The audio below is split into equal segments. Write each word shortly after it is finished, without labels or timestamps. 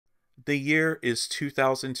The year is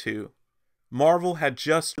 2002. Marvel had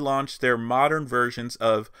just launched their modern versions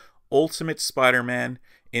of Ultimate Spider-Man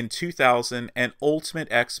in 2000 and Ultimate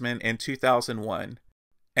X-Men in 2001,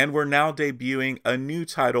 and were now debuting a new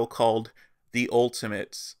title called The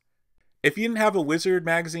Ultimates. If you didn't have a Wizard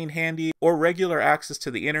magazine handy or regular access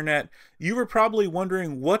to the internet, you were probably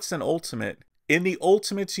wondering, what's an Ultimate? In the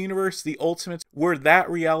Ultimates universe, the Ultimates were that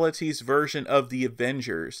reality's version of the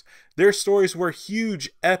Avengers. Their stories were huge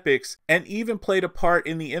epics and even played a part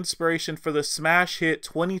in the inspiration for the smash hit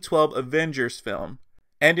 2012 Avengers film.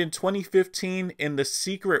 And in 2015, in the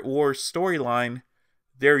Secret Wars storyline,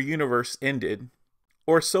 their universe ended.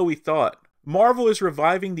 Or so we thought. Marvel is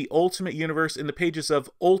reviving the Ultimate Universe in the pages of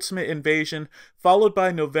Ultimate Invasion, followed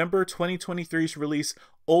by November 2023's release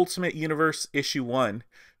Ultimate Universe Issue 1.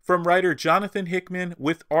 From writer Jonathan Hickman,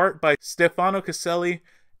 with art by Stefano Caselli,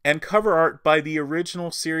 and cover art by the original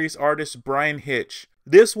series artist Brian Hitch.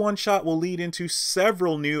 This one-shot will lead into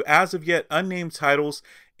several new, as of yet unnamed titles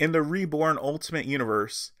in the reborn Ultimate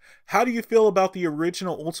Universe. How do you feel about the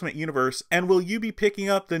original Ultimate Universe, and will you be picking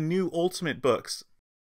up the new Ultimate books?